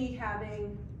Sidney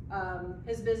having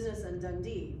his business in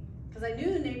Dundee. Because I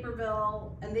knew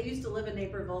Naperville, and they used to live in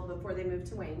Naperville before they moved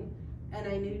to Wayne, and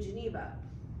I knew Geneva.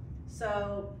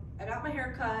 So I got my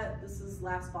hair cut, this is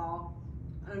last fall,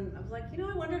 and I was like, you know,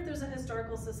 I wonder if there's a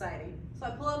historical society. So I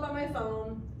pull up on my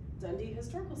phone, Dundee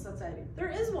Historical Society. There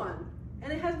is one,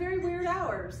 and it has very weird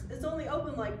hours. It's only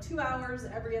open like 2 hours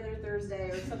every other Thursday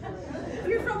or something like that. If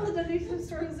you're from the Dundee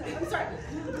Historical Society, I'm sorry.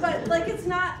 But like, it's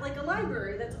not like a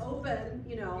library that's open,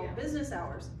 you know, business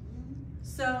hours.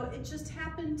 So it just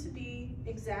happened to be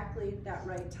exactly that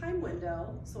right time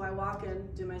window. So I walk in,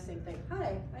 do my same thing.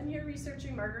 Hi, I'm here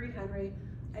researching Marguerite Henry.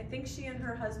 I think she and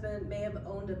her husband may have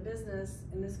owned a business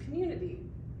in this community.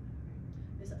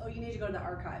 They said, oh, you need to go to the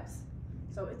archives.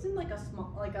 So it's in like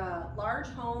a large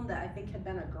home that I think had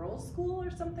been a girls' school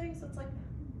or something. So it's like,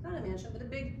 not a mansion, but a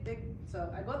big,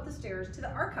 so I go up the stairs to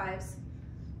the archives.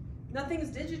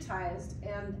 Nothing's digitized.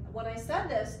 And when I said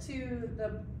this to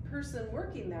the person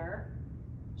working there,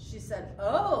 she said,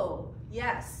 oh,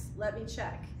 yes, let me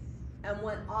check. And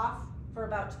went off for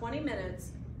about 20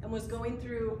 minutes and was going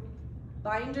through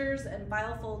binders and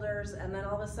file folders, and then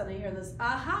all of a sudden I hear this,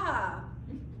 aha!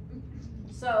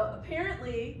 So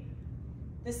apparently,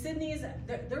 the Sydneys,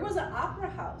 there was an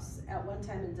opera house at one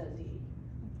time in Dundee,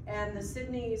 and the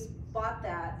Sydneys bought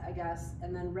that, I guess,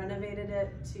 and then renovated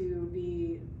it to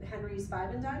be Henry's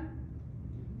Five and Dime.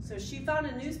 So she found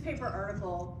a newspaper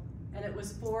article, and it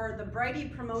was for the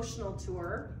Brighty promotional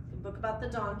tour, the book about the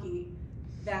donkey,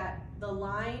 that the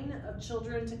line of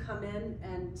children to come in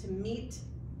and to meet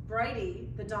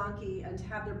Brighty, the donkey, and to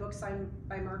have their book signed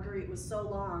by Marguerite was so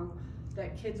long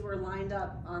that kids were lined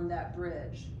up on that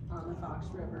bridge on the Fox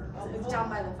River. It's down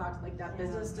by the Fox, like that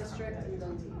business district in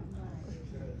Dundee.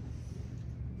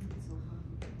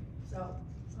 So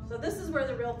this is where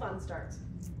the real fun starts.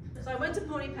 So I went to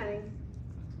pony penning,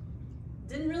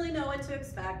 didn't really know what to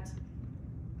expect,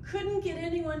 couldn't get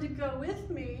anyone to go with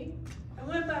me. I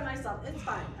went by myself. It's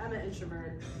fine, I'm an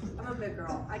introvert. I'm a big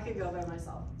girl, I could go by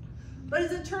myself. But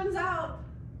as it turns out,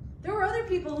 there were other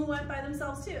people who went by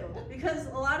themselves too, because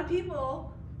a lot of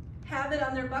people have it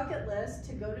on their bucket list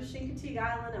to go to Chincoteague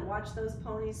Island and watch those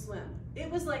ponies swim. It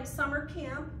was like summer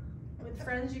camp with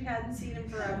friends you hadn't seen in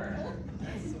forever.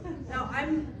 Now,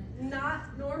 I'm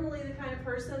not normally the kind of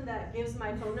person that gives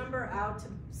my phone number out to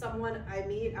someone I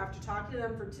meet after talking to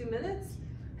them for 2 minutes,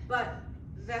 but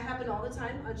that happened all the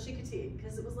time on Chincoteague,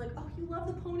 because it was like, oh, you love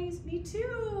the ponies? Me too.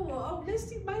 Oh,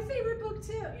 Misty, my favorite book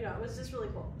too. You know, it was just really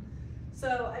cool.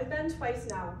 So I've been twice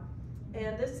now,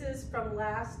 and this is from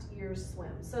last year's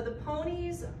swim. So the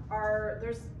ponies are,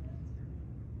 there's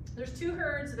two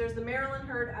herds. There's the Maryland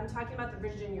herd. I'm talking about the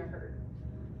Virginia herd.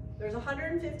 There's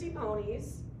 150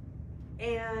 ponies,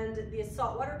 and the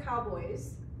Saltwater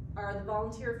Cowboys are the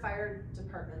volunteer fire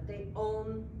department. They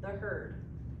own the herd.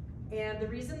 And the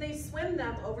reason they swim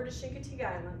them over to Chincoteague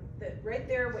Island, that right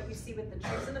there, what you see with the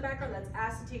trees in the background, that's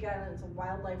Chincoteague Island. It's a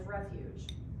wildlife refuge.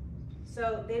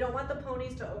 So they don't want the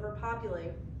ponies to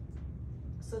overpopulate.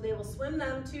 So they will swim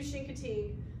them to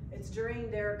Chincoteague. It's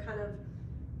during their kind of,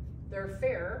 their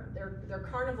fair, their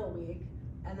carnival week,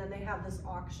 and then they have this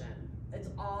auction. It's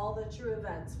all the true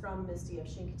events from Misty of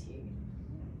Chincoteague.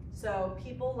 So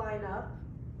people line up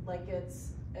like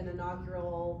it's an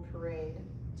inaugural parade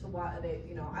to watch.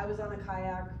 You know, I was on a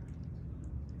kayak,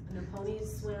 and the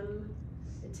ponies swim.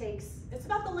 It's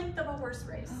about the length of a horse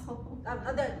race.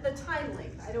 The time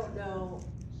length, I don't know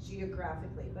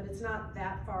geographically, but it's not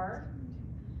that far.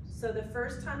 So the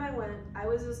first time I went, I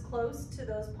was as close to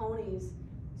those ponies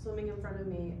swimming in front of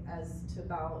me as to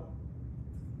about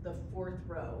the 4th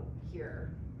row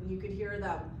here. And you could hear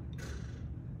them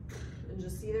and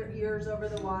just see their ears over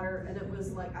the water, and it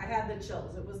was like, I had the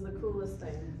chills. It was the coolest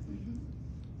thing.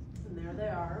 And there they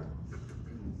are.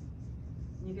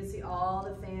 You can see all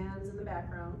the fans in the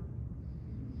background.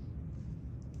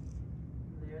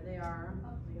 And there they are.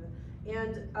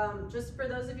 And just for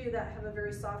those of you that have a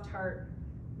very soft heart,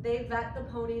 they vet the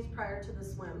ponies prior to the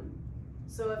swim.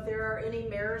 So if there are any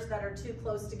mares that are too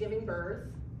close to giving birth,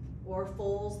 or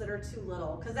foals that are too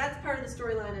little, because that's part of the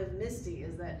storyline of Misty,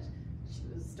 is that she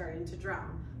was starting to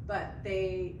drown. But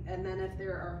and then if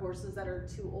there are horses that are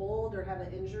too old or have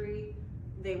an injury,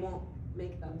 they won't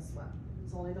make them swim.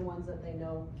 It's only the ones that they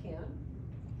know can.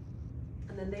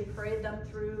 And then they parade them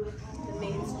through the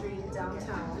main street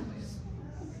downtown.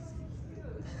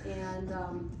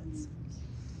 And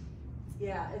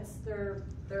yeah, they're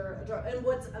and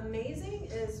what's amazing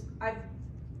is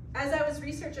as I was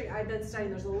researching, I've been studying,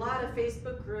 there's a lot of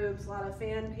Facebook groups, a lot of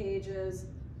fan pages.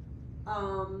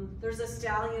 There's a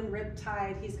stallion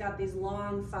Riptide. He's got these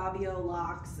long Fabio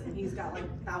locks, and he's got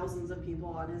like thousands of people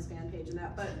on his fan page and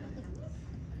that. But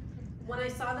when I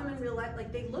saw them in real life,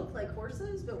 like they look like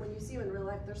horses, but when you see them in real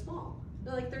life, they're small.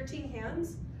 They're like 13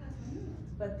 hands,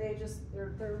 but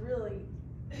they're really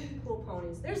cool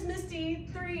ponies. There's Misty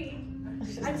 3.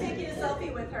 I'm taking a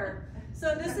selfie with her.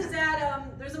 So this is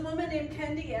at, there's a woman named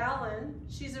Kendi Allen.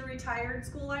 She's a retired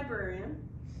school librarian.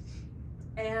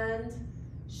 And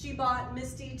she bought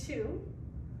Misty 2,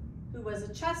 who was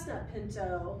a chestnut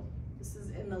pinto. This is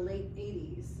in the late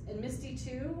 80s. And Misty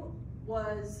 2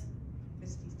 was,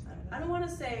 I don't want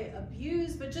to say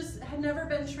abused, but just had never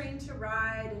been trained to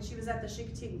ride. And she was at the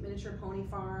Chincoteague Miniature Pony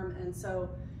Farm. And so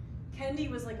Kendi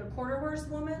was like a quarter horse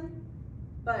woman,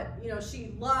 but you know,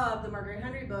 she loved the Marguerite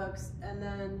Henry books. And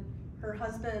then her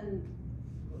husband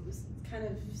was kind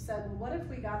of said, well, what if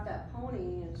we got that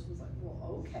pony? And she was like,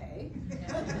 well, okay.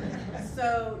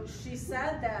 So she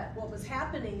said that what was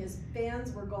happening is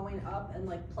fans were going up and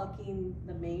like plucking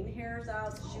the mane hairs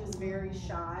out. So she was very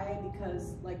shy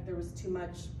because like there was too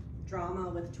much drama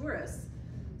with tourists.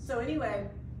 So anyway,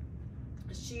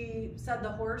 she said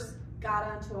the horse got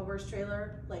onto a horse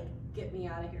trailer, like, get me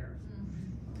out of here.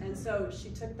 And so she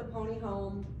took the pony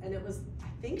home, and it was, I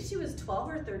think she was 12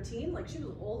 or 13, like she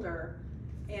was older,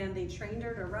 and they trained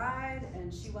her to ride,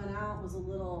 and she went out, was a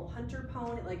little hunter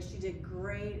pony, like she did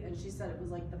great, and she said it was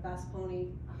like the best pony,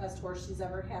 best horse she's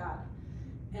ever had.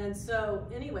 And so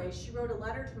anyway, she wrote a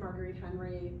letter to Marguerite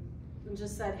Henry and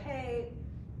just said, hey,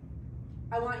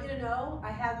 I want you to know, I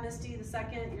have Misty the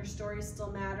second, your stories still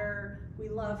matter, we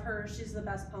love her, she's the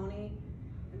best pony.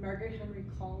 And Marguerite Henry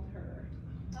called her.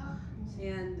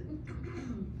 And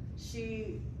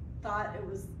she thought it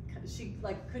was, she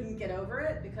like couldn't get over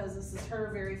it because this is her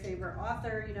very favorite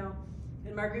author, you know.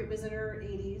 And Marguerite was in her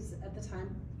 80s at the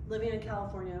time, living in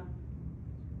California.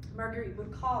 Marguerite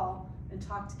would call and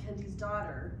talk to Kendi's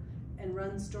daughter and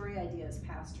run story ideas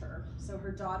past her. So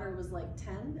her daughter was like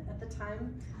 10 at the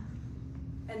time.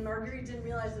 And Marguerite didn't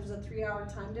realize there was a 3-hour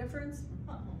time difference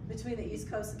between the East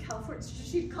Coast and California. So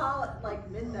she'd call at like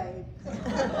midnight.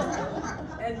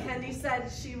 And Kendi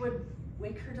said she would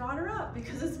wake her daughter up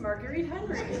because it's Marguerite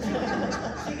Henry.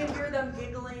 She could hear them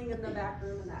giggling in the back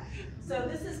room and that. So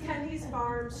this is Kendi's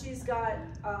farm. She's got,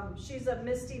 she's a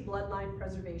Misty bloodline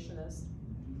preservationist.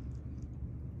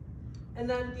 And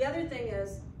then the other thing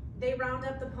is they round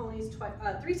up the ponies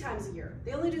 3 times a year.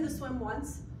 They only do the swim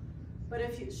once. But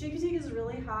if Chincoteague is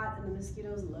really hot and the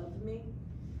mosquitoes love me,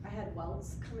 I had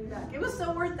welts coming back. It was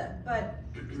so worth it. But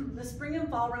the spring and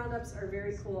fall roundups are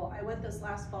very cool. I went this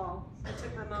last fall. I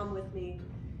took my mom with me,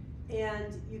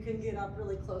 and you can get up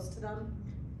really close to them.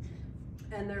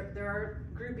 And there are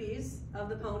groupies of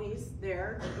the ponies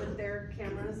there with their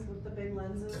cameras, with the big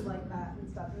lenses like that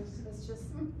and stuff. It's just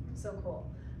so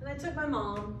cool. And I took my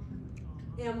mom.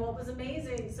 And what was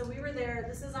amazing, so we were there,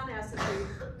 this is on Acid Creek,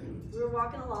 we were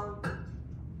walking along,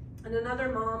 and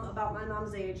another mom about my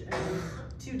mom's age and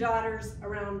 2 daughters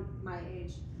around my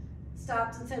age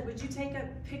stopped and said, would you take a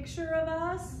picture of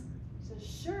us? I said,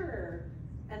 sure.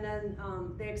 And then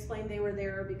they explained they were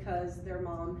there because their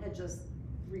mom had just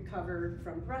recovered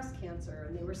from breast cancer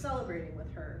and they were celebrating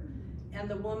with her. And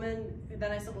the woman,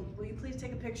 then I said, well, will you please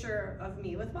take a picture of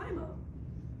me with my mom?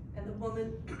 And the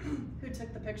woman who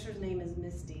took the picture's name is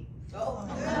Misty. Oh.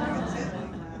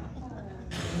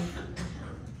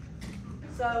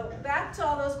 So back to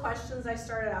all those questions I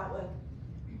started out with.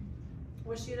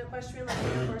 Was she an equestrian like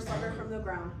a horse lover from the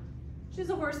ground? She's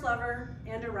a horse lover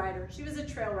and a rider. She was a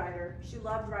trail rider. She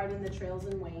loved riding the trails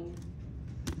in Wayne.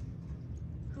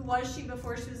 Who was she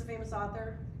before she was a famous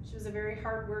author? She was a very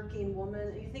hardworking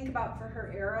woman. You think about for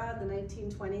her era, the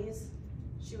 1920s,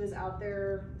 she was out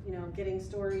there, you know, getting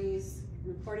stories,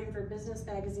 reporting for business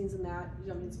magazines and that.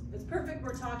 You know, it's perfect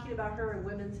we're talking about her in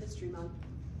Women's History Month.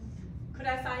 Could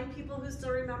I find people who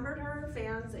still remembered her?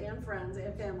 Fans and friends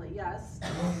and family, yes,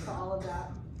 to all of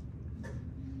that.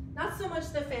 Not so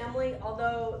much the family,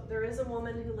 although there is a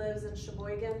woman who lives in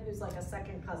Sheboygan who's like a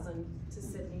second cousin to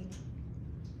Sydney.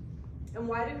 And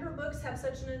why do her books have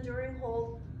such an enduring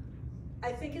hold?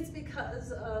 I think it's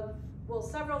because of, well,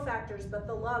 several factors, but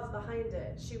the love behind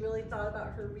it. She really thought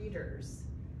about her readers,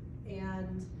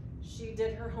 and she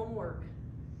did her homework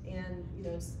and, you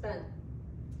know, spent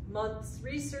months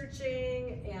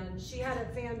researching, and she had a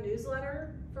fan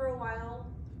newsletter for a while,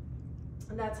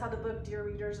 and that's how the book Dear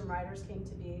Readers and Riders came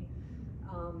to be.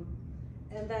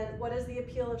 And then what is the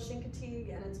appeal of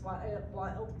Chincoteague and its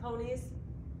wild ponies?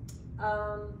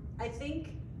 I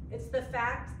think it's the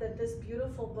fact that this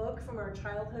beautiful book from our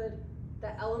childhood,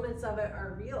 the elements of it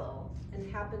are real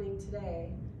and happening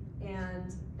today,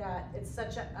 and that it's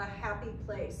such a happy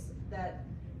place that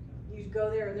you go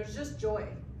there and there's just joy.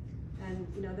 And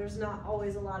you know, there's not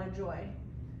always a lot of joy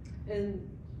in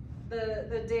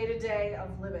the day-to-day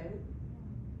of living.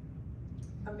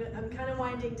 I'm kind of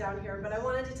winding down here, but I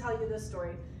wanted to tell you this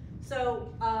story.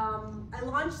 So I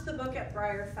launched the book at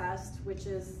Briar Fest, which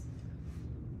is,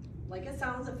 like it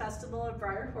sounds, a festival of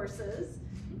Briar horses,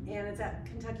 and it's at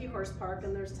Kentucky Horse Park,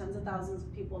 and there's tens of thousands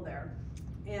of people there.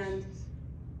 And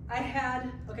I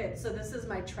had, okay, so this is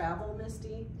my travel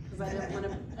Misty, because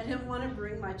I didn't want to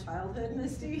bring my childhood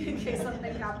Misty in case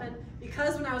something happened.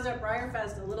 Because when I was at Briar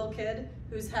Fest, a little kid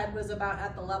whose head was about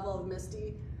at the level of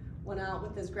Misty went out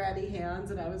with his grabby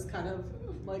hands, and I was kind of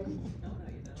like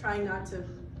trying not to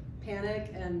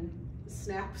panic and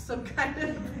snap some kind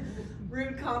of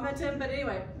rude comment at him. But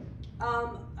anyway,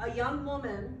 a young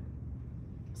woman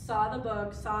saw the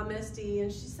book, saw Misty,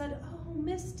 and she said, "Oh,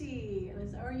 Misty." And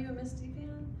I said, "Are you a Misty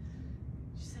fan?"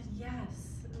 She said,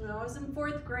 "Yes." When I was in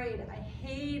 4th grade, I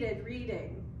hated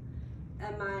reading.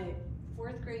 And my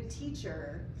 4th grade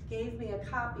teacher gave me a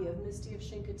copy of Misty of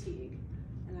Chincoteague.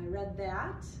 And I read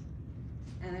that,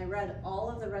 and I read all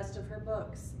of the rest of her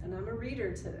books. And I'm a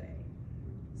reader today.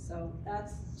 So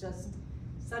that's just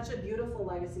such a beautiful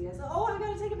legacy. I said, "Oh, I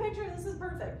gotta take a picture, this is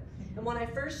perfect." And when I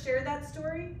first shared that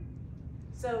story,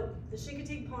 so the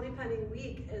Chincoteague Pony Penning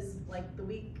Week is like the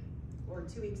week or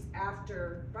 2 weeks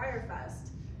after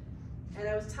Briarfest. And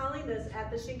I was telling this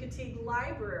at the Chincoteague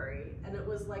Library, and it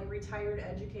was like retired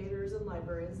educators and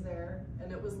librarians there.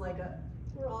 And it was like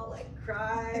we're all like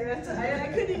crying. I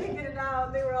couldn't even get it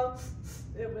out. They were all,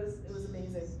 it was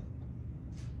amazing.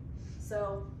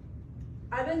 So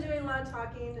I've been doing a lot of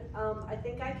talking. I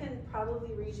think I can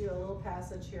probably read you a little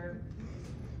passage here.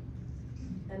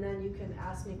 And then you can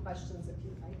ask me questions if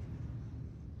you'd like.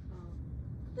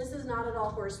 This is not at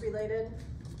all horse related.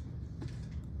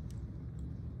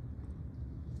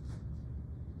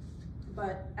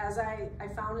 But as I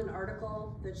found an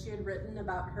article that she had written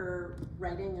about her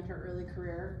writing in her early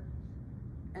career,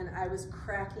 and I was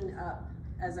cracking up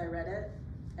as I read it,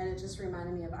 and it just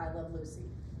reminded me of I Love Lucy.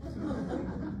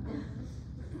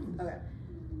 Okay.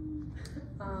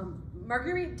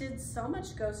 Marguerite did so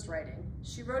much ghostwriting.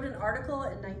 She wrote an article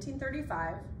in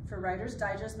 1935 for Writer's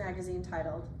Digest magazine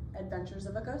titled Adventures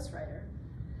of a Ghostwriter.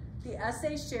 The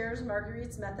essay shares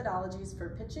Marguerite's methodologies for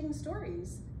pitching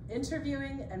stories,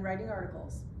 interviewing, and writing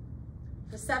articles.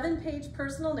 The 7-page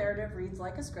personal narrative reads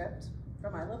like a script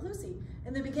from I Love Lucy.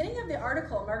 In the beginning of the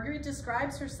article, Marguerite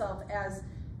describes herself as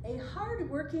a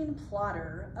hard-working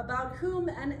plotter about whom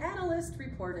an analyst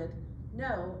reported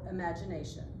no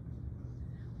imagination.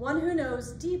 One who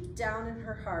knows deep down in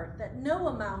her heart that no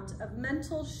amount of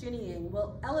mental shinnying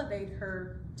will elevate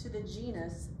her to the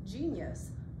genus genius,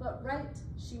 but write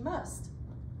she must.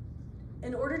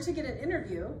 In order to get an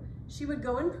interview, she would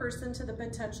go in person to the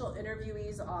potential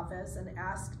interviewee's office and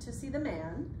ask to see the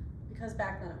man, because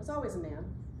back then it was always a man,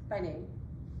 by name.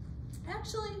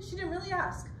 Actually, she didn't really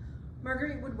ask.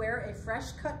 Marguerite would wear a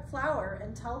fresh cut flower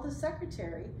and tell the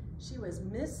secretary she was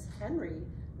Miss Henry,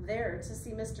 there to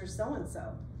see Mr.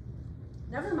 So-and-so.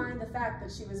 Never mind the fact that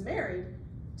she was married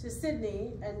to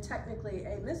Sydney and technically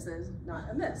a Mrs., not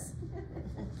a Miss.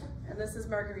 And this is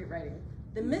Marguerite writing.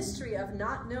 The mystery of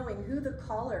not knowing who the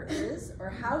caller is or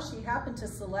how she happened to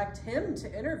select him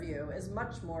to interview is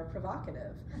much more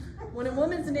provocative. When a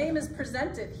woman's name is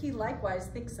presented, he likewise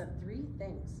thinks of 3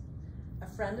 things. A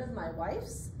friend of my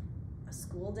wife's, a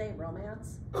school day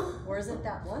romance, or is it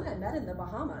that one I met in the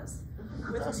Bahamas?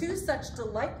 With 2 such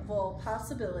delightful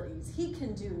possibilities, he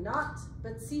can do naught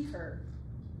but see her.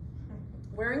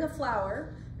 Wearing a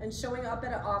flower and showing up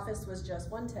at an office was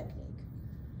just one technique.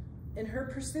 In her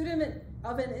pursuit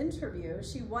of an interview,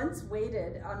 she once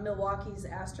waited on Milwaukee's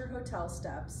Astor Hotel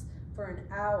steps for an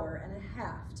hour and a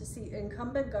half to see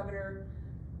incumbent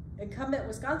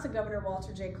Wisconsin Governor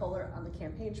Walter J. Kohler on the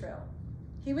campaign trail.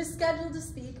 He was scheduled to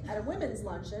speak at a women's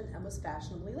luncheon and was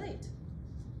fashionably late.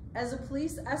 As a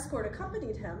police escort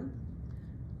accompanied him,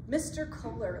 Mr.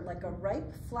 Kohler, like a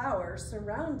ripe flower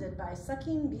surrounded by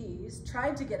sucking bees,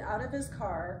 tried to get out of his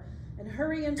car and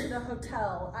hurry into the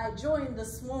hotel. I joined the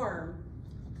swarm.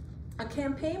 A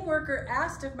campaign worker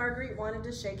asked if Marguerite wanted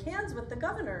to shake hands with the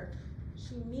governor.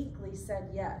 She meekly said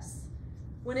yes.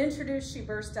 When introduced, she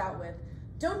burst out with,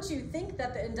 "Don't you think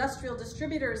that the industrial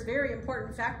distributor is a very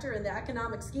important factor in the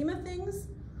economic scheme of things?"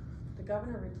 The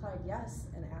governor replied yes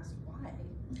and asked why.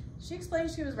 She explained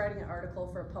she was writing an article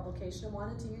for a publication and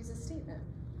wanted to use his statement.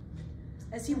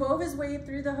 As he wove his way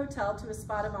through the hotel to a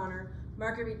spot of honor,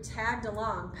 Marguerite tagged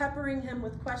along, peppering him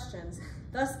with questions,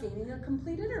 thus gaining a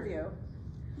complete interview.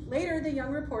 Later, the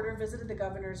young reporter visited the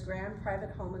governor's grand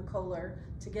private home in Kohler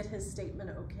to get his statement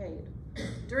okayed.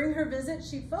 During her visit,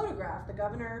 she photographed the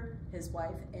governor, his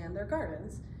wife, and their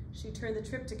gardens. She turned the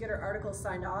trip to get her article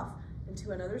signed off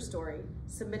into another story,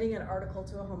 submitting an article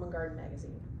to a home and garden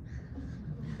magazine.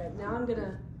 Okay, now I'm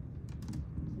gonna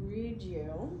read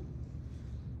you.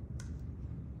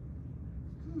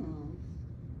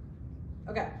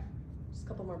 Okay, just a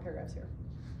couple more paragraphs here.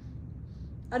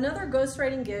 Another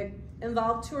ghostwriting gig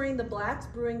involved touring the Black's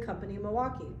Brewing Company in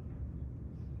Milwaukee.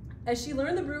 As she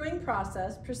learned the brewing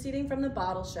process proceeding from the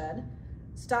bottle shed,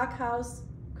 stockhouse,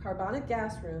 carbonic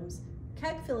gas rooms,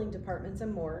 keg filling departments,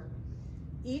 and more,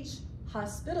 each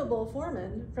hospitable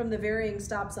foreman from the varying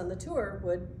stops on the tour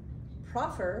would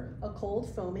proffer a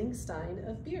cold foaming stein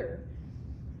of beer.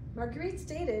 Marguerite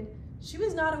stated she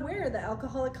was not aware the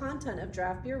alcoholic content of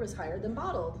draft beer was higher than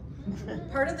bottled.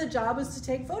 Part of the job was to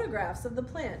take photographs of the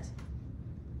plant.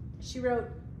 She wrote,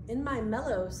 "In my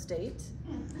mellow state,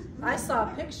 I saw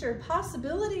picture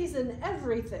possibilities in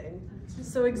everything.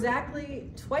 So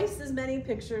exactly twice as many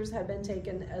pictures had been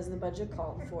taken as the budget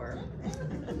called for.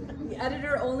 The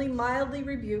editor only mildly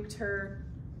rebuked her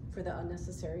for the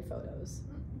unnecessary photos.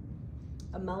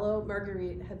 A mellow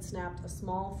Marguerite had snapped a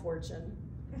small fortune."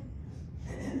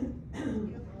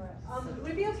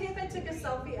 Would it be okay if I took a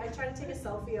selfie? I try to take a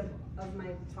selfie of my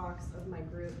talks, of my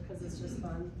group, because it's just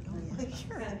fun.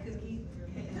 Sure. Kind of kooky.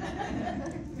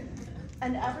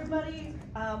 And everybody,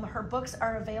 her books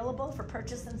are available for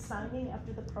purchase and signing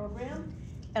after the program.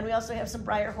 And we also have some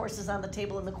Breyer horses on the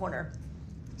table in the corner.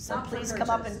 So Not for please come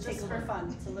up and purchase, take a just look. for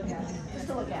fun to look at. Just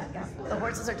to look at, yeah. The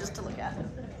horses are just to look at.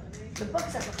 The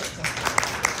books are for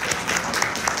purchase.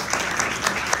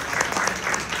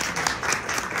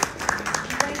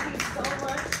 Thank you so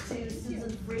much to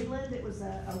Susan Friedland. It was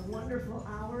a wonderful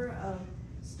hour of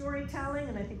storytelling,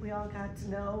 and I think we all got to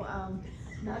know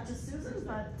not just Susan,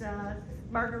 but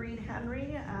Marguerite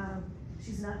Henry.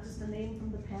 She's not just a name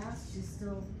from the past. She's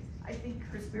still, I think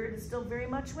her spirit is still very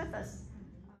much with us.